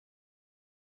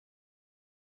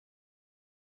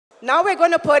Now we're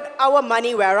going to put our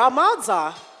money where our mouths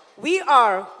are. We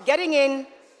are getting in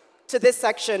to this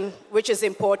section, which is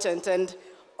important, and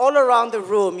all around the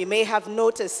room, you may have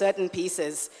noticed certain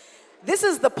pieces. This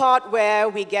is the part where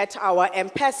we get our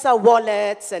M-Pesa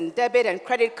wallets and debit and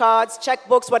credit cards,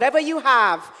 checkbooks, whatever you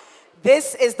have.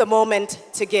 This is the moment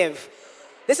to give.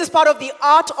 This is part of the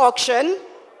art auction,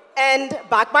 and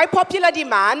backed by popular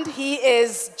demand, he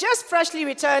is just freshly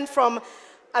returned from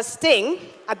a sting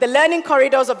at the learning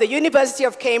corridors of the University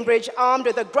of Cambridge, armed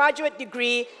with a graduate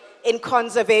degree in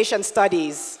conservation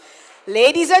studies.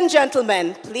 Ladies and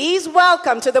gentlemen, please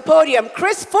welcome to the podium,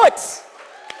 Chris Foote.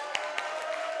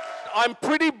 I'm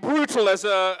pretty brutal as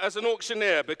an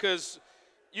auctioneer because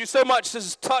you so much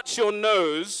as touch your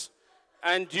nose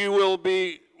and you will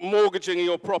be mortgaging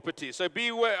your property. So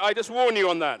beware, I just warn you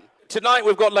on that. Tonight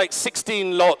we've got like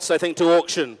 16 lots, I think, to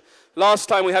auction. Last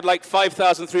time we had like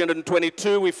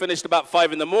 5,322. We finished about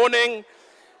 5 in the morning.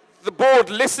 The board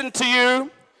listened to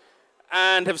you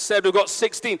and have said we've got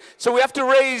 16. So we have to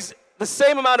raise the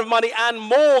same amount of money and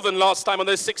more than last time on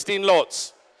those 16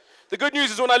 lots. The good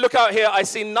news is when I look out here, I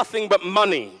see nothing but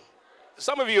money.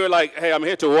 Some of you are like, hey, I'm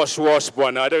here to wash,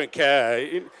 bwana. I don't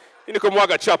care.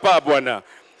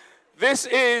 This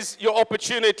is your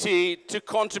opportunity to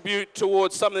contribute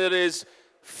towards something that is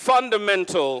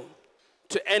fundamental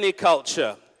to any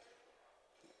culture,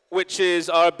 which is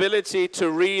our ability to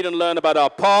read and learn about our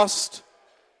past,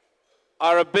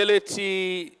 our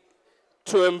ability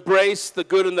to embrace the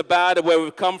good and the bad of where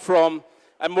we've come from,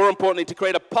 and more importantly, to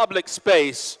create a public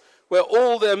space where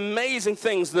all the amazing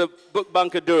things that Book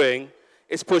Bunk are doing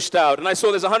is pushed out. And I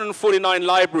saw there's 149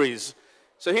 libraries.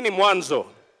 So hini mwanzo.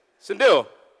 Sindio?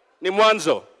 Ni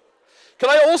mwanzo. Can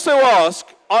I also ask,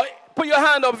 put your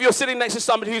hand up if you're sitting next to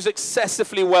somebody who's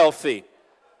excessively wealthy.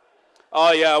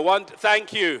 Oh yeah,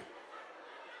 thank you.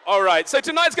 All right, so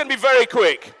tonight's going to be very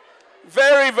quick.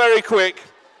 Very, very quick.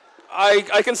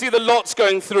 I can see the lots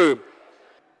going through.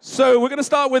 So we're going to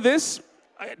start with this.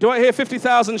 Do I hear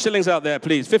 50,000 shillings out there,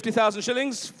 please? 50,000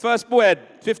 shillings? First boed,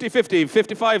 50-50,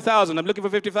 55,000. I'm looking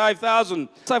for 55,000.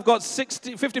 So I've got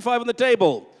 55 on the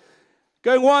table.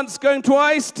 Going once, going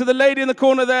twice, to the lady in the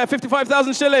corner there,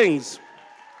 55,000 shillings.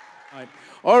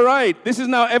 All right, this is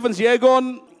now Evans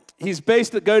Yegon. He's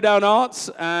based at Go Down Arts,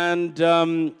 and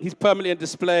he's permanently on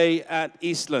display at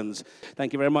Eastlands.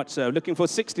 Thank you very much, sir. Looking for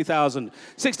 60,000.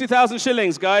 60,000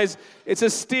 shillings, guys. It's a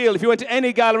steal. If you went to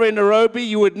any gallery in Nairobi,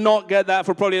 you would not get that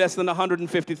for probably less than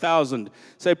 150,000.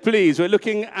 So please, we're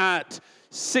looking at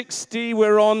 60.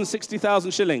 We're on 60,000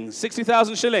 shillings.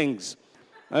 60,000 shillings.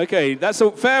 Okay, that's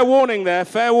a fair warning there.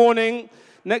 Fair warning.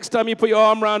 Next time you put your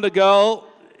arm around a girl,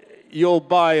 you'll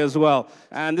buy as well.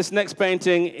 And this next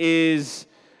painting is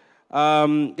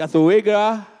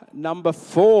Gathuiga number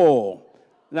 4.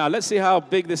 Now, let's see how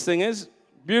big this thing is.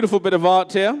 Beautiful bit of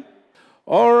art here.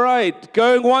 All right,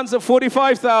 going once at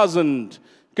 45,000.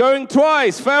 Going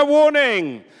twice, fair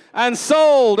warning. And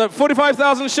sold at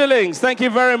 45,000 shillings. Thank you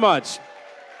very much.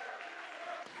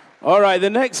 All right, the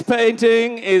next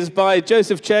painting is by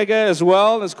Joseph Chege as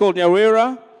well. It's called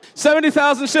Nyawira.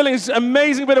 70,000 shillings,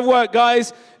 amazing bit of work,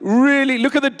 guys. Really,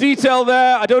 look at the detail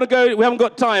there. I don't want to go, we haven't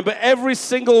got time, but every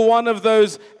single one of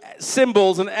those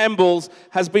symbols and emblems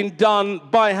has been done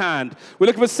by hand. We're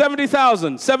looking for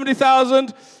 70,000.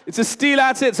 70,000, it's a steel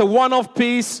asset, it's a one-off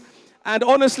piece. And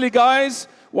honestly, guys,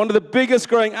 one of the biggest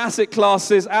growing asset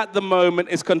classes at the moment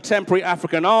is contemporary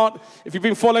African art. If you've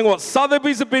been following what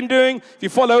Sotheby's have been doing, if you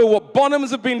follow what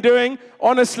Bonhams have been doing,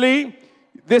 honestly,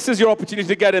 this is your opportunity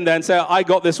to get in there and say, I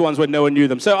got this ones when no one knew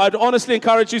them. So I'd honestly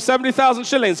encourage you, 70,000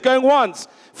 shillings. Going once,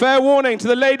 fair warning to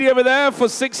the lady over there for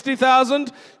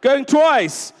 60,000. Going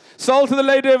twice, sold to the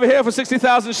lady over here for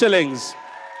 60,000 shillings.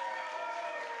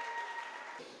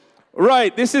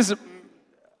 Right, this is,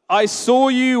 I saw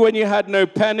you when you had no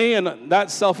penny, and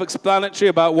that's self-explanatory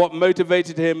about what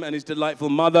motivated him and his delightful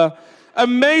mother.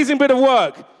 Amazing bit of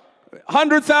work.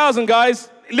 100,000, guys.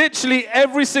 Literally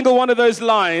every single one of those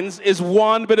lines is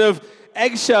one bit of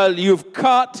eggshell you've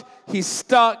cut, he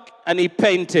stuck, and he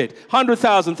painted.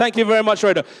 100,000. Thank you very much,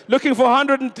 Rhoda. Looking for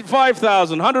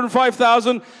 105,000.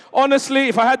 105,000. Honestly,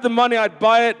 if I had the money, I'd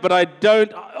buy it, but I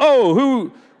don't. Oh,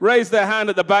 who raised their hand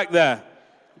at the back there?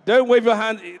 Don't wave your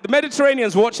hand. The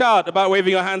Mediterraneans, watch out about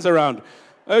waving your hands around.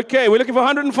 Okay, we're looking for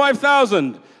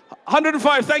 105,000.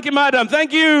 105, thank you, madam.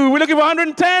 Thank you. We're looking for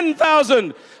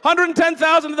 110,000.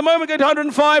 110,000 at the moment, going to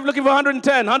 105, looking for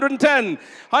 110, 110,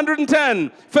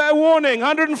 110. Fair warning,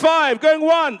 105, going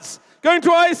once, going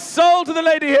twice, sold to the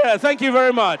lady here. Thank you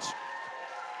very much.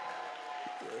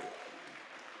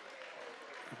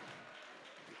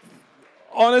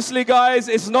 Honestly, guys,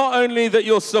 it's not only that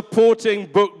you're supporting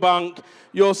Book Bunk,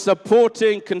 you're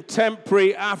supporting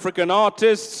contemporary African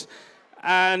artists,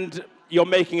 and you're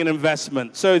making an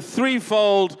investment. So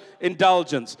threefold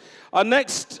indulgence. Our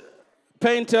next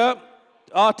painter,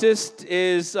 artist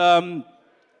is Nyayo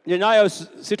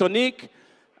Sitonik.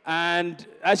 And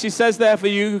as she says there for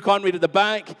you who can't read at the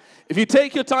back, if you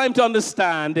take your time to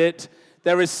understand it,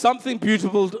 there is something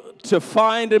beautiful to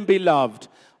find and be loved.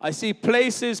 I see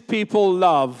places people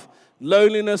love,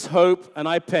 loneliness, hope, and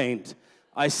I paint.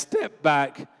 I step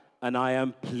back and I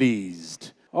am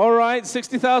pleased. All right,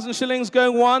 60,000 shillings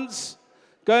going once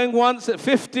at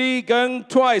 50, going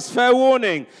twice, fair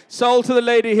warning. Sold to the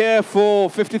lady here for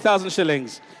 50,000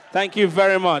 shillings. Thank you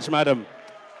very much, madam.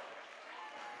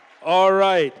 All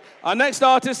right, our next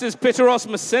artist is Peteros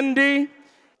Masendi,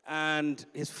 and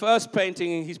his first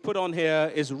painting he's put on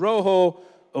here is Roho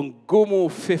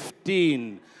Ngumu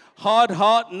 15. Hard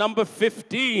Heart number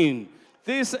 15.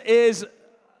 This is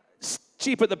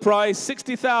cheap at the price,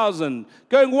 60,000.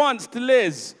 Going once to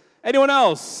Liz. Anyone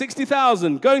else?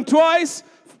 60,000. Going twice?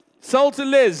 Sold to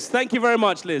Liz. Thank you very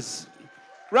much, Liz.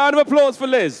 Round of applause for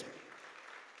Liz.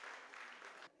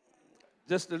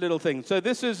 Just a little thing. So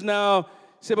this is now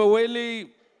Sibaweli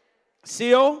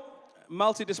Sio,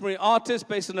 multidisciplinary artist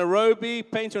based in Nairobi,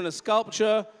 painter and a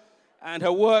sculpture, and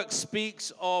her work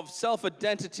speaks of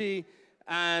self-identity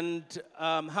and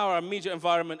how our immediate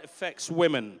environment affects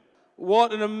women.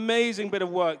 What an amazing bit of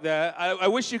work there. I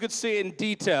wish you could see it in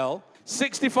detail.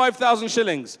 65,000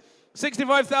 shillings.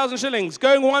 65,000 shillings.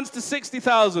 Going once to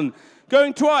 60,000.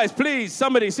 Going twice, please,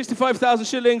 somebody. 65,000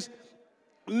 shillings.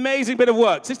 Amazing bit of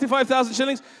work. 65,000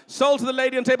 shillings. Sold to the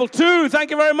lady on table 2.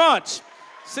 Thank you very much.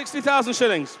 60,000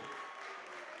 shillings.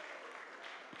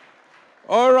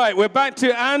 All right, we're back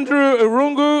to Andrew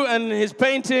Irungu and his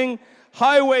painting,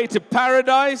 Highway to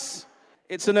Paradise.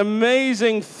 It's an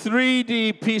amazing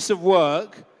 3D piece of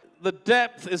work. The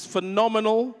depth is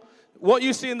phenomenal. What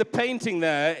you see in the painting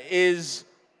there is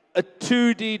a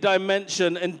 2D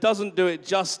dimension and doesn't do it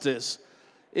justice.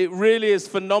 It really is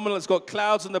phenomenal. It's got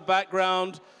clouds in the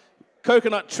background,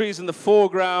 coconut trees in the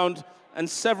foreground, and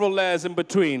several layers in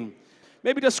between.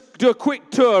 Maybe just do a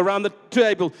quick tour around the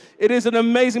table. It is an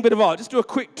amazing bit of art. Just do a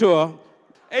quick tour.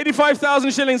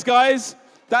 85,000 shillings, guys.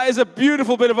 That is a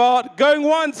beautiful bit of art. Going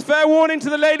once, fair warning to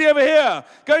the lady over here.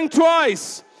 Going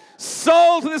twice,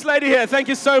 sold to this lady here. Thank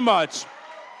you so much.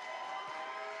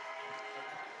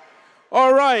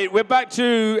 All right, we're back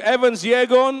to Evans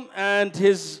Yegon, and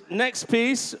his next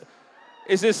piece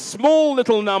is this small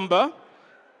little number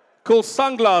called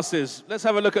Sunglasses. Let's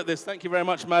have a look at this. Thank you very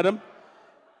much, madam.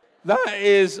 That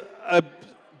is a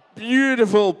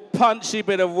beautiful, punchy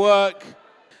bit of work.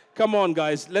 Come on,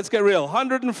 guys, let's get real.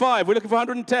 105, we're looking for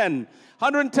 110.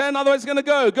 110, otherwise it's gonna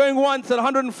go. Going once at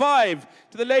 105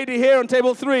 to the lady here on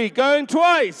table 3. Going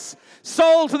twice,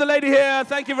 sold to the lady here.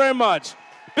 Thank you very much.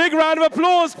 Big round of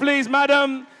applause, please,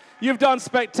 madam. You've done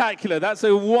spectacular. That's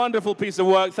a wonderful piece of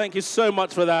work. Thank you so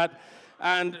much for that.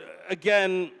 And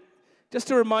again, just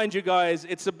to remind you guys,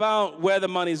 it's about where the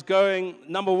money's going.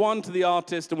 Number 1, to the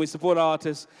artist, and we support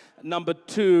artists. Number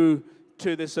 2,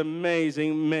 to this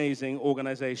amazing, amazing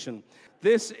organization.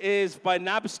 This is by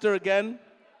Napster again,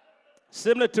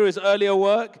 similar to his earlier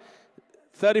work,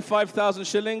 35,000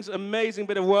 shillings, amazing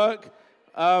bit of work.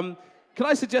 Can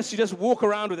I suggest you just walk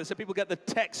around with it so people get the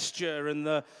texture and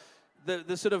the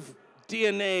sort of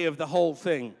DNA of the whole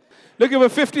thing. Looking for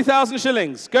 50,000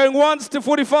 shillings, going once to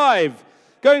 45,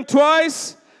 going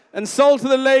twice, and sold to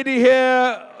the lady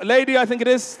here, lady I think it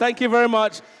is, thank you very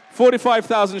much,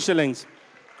 45,000 shillings.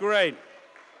 Great.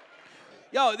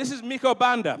 Yo, this is Miko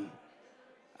Banda.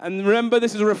 And remember,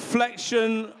 this is a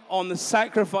reflection on the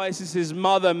sacrifices his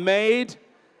mother made.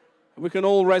 We can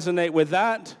all resonate with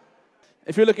that.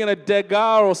 If you're looking at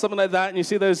Degas or something like that, and you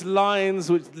see those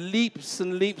lines with leaps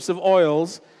and leaps of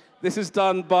oils, this is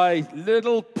done by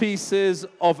little pieces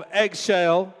of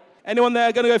eggshell. Anyone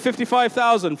there going to go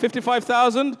 55,000?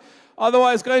 55,000?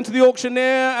 Otherwise, going to the auctioneer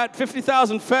at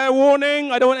 50,000. Fair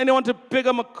warning, I don't want anyone to pick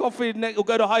up a coffee neck or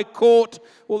go to high court.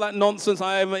 All that nonsense,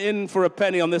 I am in for a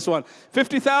penny on this one.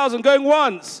 50,000, going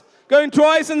once, going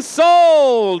twice, and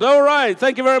sold. All right,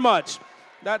 thank you very much.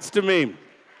 That's to me.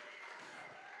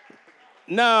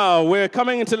 Now, we're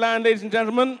coming into land, ladies and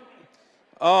gentlemen.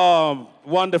 Oh,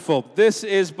 wonderful. This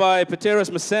is by Peteros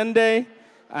Masende,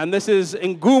 and this is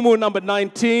Ngumu number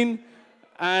 19.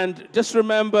 And just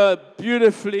remember,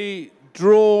 beautifully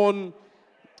drawn.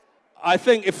 I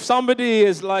think if somebody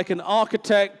is like an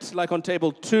architect, like on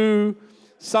table 2,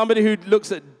 somebody who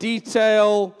looks at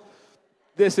detail,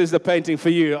 this is the painting for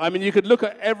you. I mean, you could look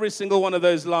at every single one of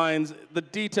those lines. The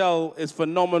detail is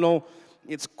phenomenal.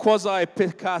 It's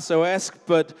quasi-Picasso-esque,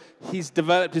 but he's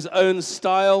developed his own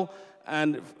style,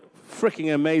 and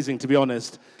freaking amazing, to be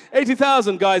honest.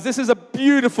 80,000, guys. This is a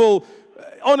beautiful,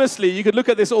 honestly, you could look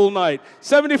at this all night.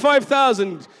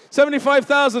 75,000,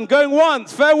 75,000, going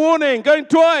once, fair warning, going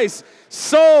twice.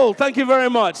 Sold, thank you very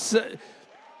much.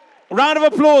 Round of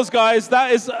applause, guys.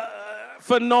 That is a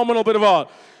phenomenal bit of art.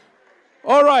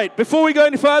 All right, before we go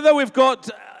any further, we've got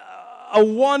a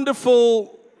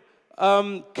wonderful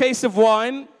case of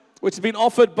wine, which has been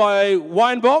offered by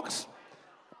Winebox.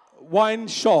 Wine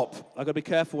shop. I've got to be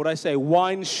careful what I say.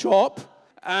 Wine shop.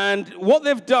 And what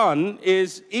they've done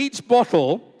is each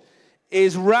bottle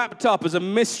is wrapped up as a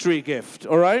mystery gift,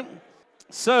 all right?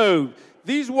 So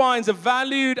these wines are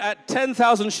valued at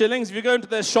 10,000 shillings. If you go into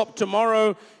their shop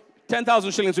tomorrow,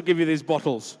 10,000 shillings will give you these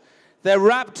bottles. They're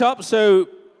wrapped up, so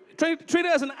treat it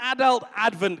as an adult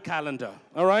advent calendar,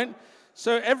 all right?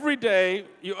 So every day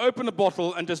you open a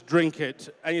bottle and just drink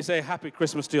it, and you say Happy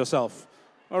Christmas to yourself,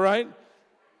 all right?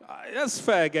 That's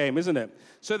fair game, isn't it?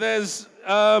 So there's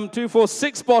 2, 4,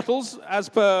 6 bottles as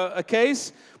per a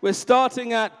case. We're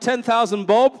starting at 10,000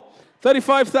 bob,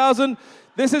 35,000.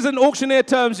 This is in auctioneer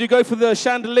terms. You go for the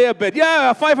chandelier bid.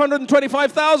 Yeah,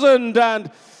 525,000, and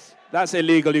that's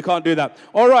illegal. You can't do that.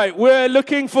 All right, we're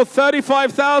looking for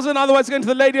 35,000. Otherwise, going to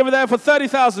the lady over there for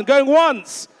 30,000. Going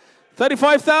once,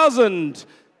 35,000.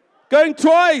 Going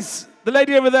twice. The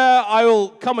lady over there, I will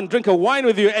come and drink a wine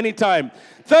with you anytime.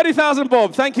 30,000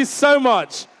 bob. Thank you so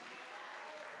much.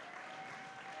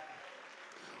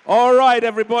 All right,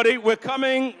 everybody, we're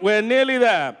coming. We're nearly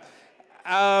there.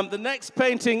 The next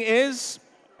painting is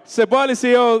Sebwali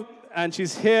Sio, and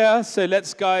she's here. So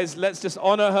let's just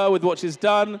honor her with what she's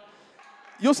done.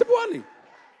 You're Sebwali.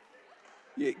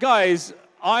 Guys,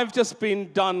 I've just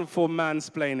been done for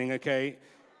mansplaining, okay?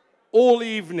 All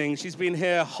evening, she's been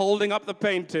here holding up the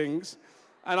paintings,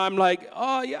 and I'm like,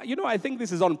 oh, yeah, you know, I think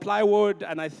this is on plywood,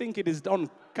 and I think it is on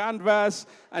canvas,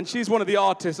 and she's one of the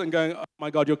artists and going, oh, my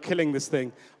God, you're killing this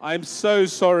thing. I'm so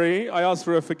sorry. I asked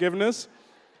for her forgiveness.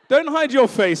 Don't hide your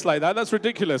face like that. That's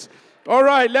ridiculous. All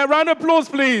right, round of applause,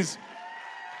 please.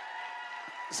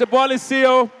 Sebwali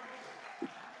Sio,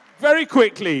 very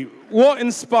quickly, what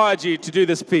inspired you to do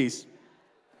this piece?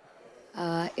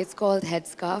 It's called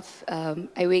headscarf.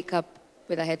 I wake up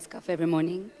with a headscarf every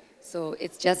morning. So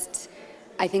it's just,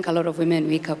 I think a lot of women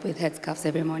wake up with headscarves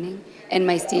every morning. And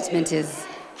my statement is,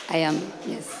 I am,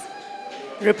 yes,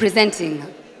 representing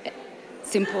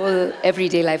simple,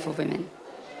 everyday life of women.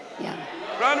 Yeah.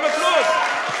 Round of applause.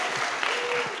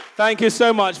 Thank you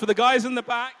so much. For the guys in the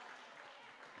back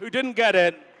who didn't get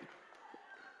it,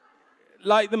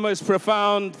 like the most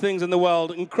profound things in the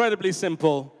world, incredibly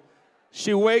simple.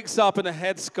 She wakes up in a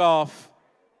headscarf,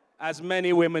 as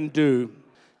many women do.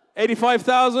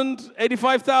 85,000,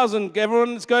 85,000.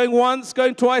 Everyone's going once,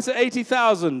 going twice at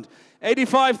 80,000.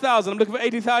 85,000. I'm looking for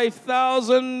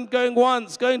 85,000. Going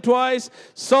once, going twice.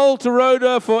 Sold to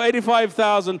Rhoda for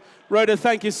 85,000. Rhoda,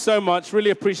 thank you so much.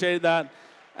 Really appreciate that.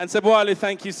 And Sebwali,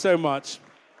 thank you so much.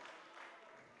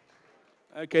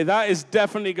 Okay, that is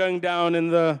definitely going down in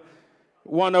the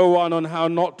 101 on how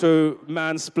not to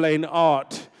mansplain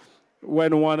art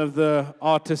when one of the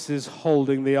artists is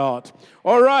holding the art.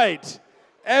 All right,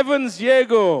 Evans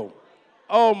Diego.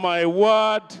 Oh my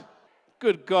word.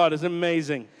 Good God, it's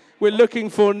amazing. We're looking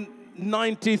for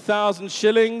 90,000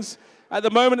 shillings. At the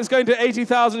moment, it's going to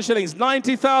 80,000 shillings.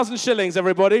 90,000 shillings,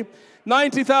 everybody.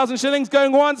 90,000 shillings,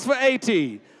 going once for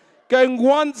 80. Going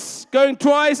once, going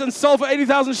twice, and sold for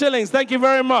 80,000 shillings. Thank you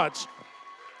very much.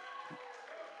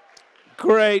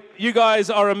 Great. You guys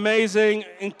are amazing.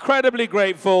 Incredibly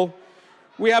grateful.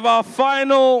 We have our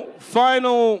final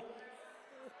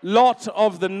lot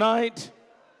of the night,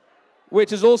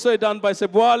 which is also done by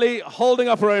Sebwali, holding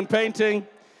up her own painting.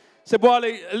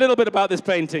 Sebwali, a little bit about this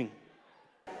painting.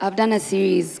 I've done a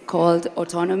series called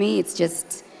Autonomy. It's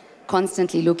just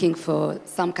constantly looking for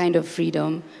some kind of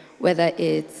freedom, whether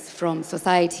it's from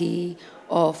society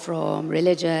or from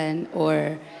religion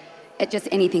or just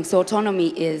anything. So autonomy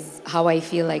is how I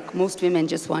feel like most women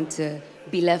just want to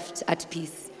be left at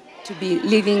peace, to be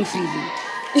living freely.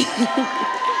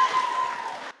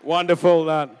 Wonderful,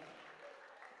 that.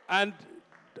 And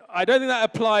I don't think that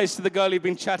applies to the girl you've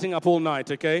been chatting up all night,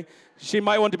 okay? She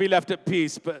might want to be left at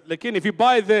peace, but Lakin, if you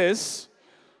buy this,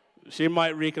 she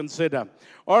might reconsider.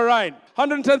 All right,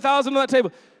 110,000 on that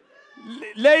table.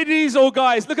 Ladies or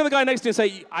guys, look at the guy next to you and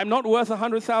say, I'm not worth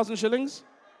 100,000 shillings?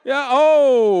 Yeah,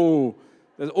 oh,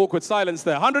 there's awkward silence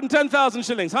there. 110,000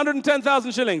 shillings,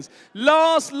 110,000 shillings.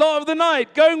 Last lot of the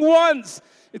night, going once.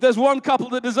 If there's one couple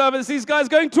that deserve it, it's these guys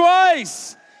going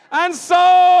twice. And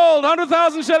sold,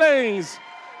 100,000 shillings.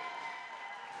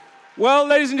 Well,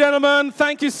 ladies and gentlemen,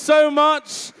 thank you so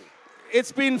much.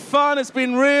 It's been fun, it's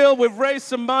been real, we've raised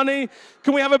some money.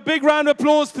 Can we have a big round of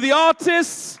applause to the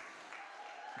artists?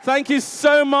 Thank you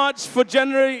so much for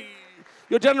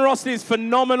your generosity is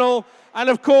phenomenal. And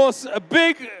of course, a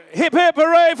big hip hip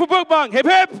hooray for Book Bunk. Hip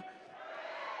hip!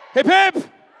 Hip hip!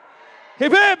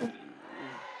 Hip hip!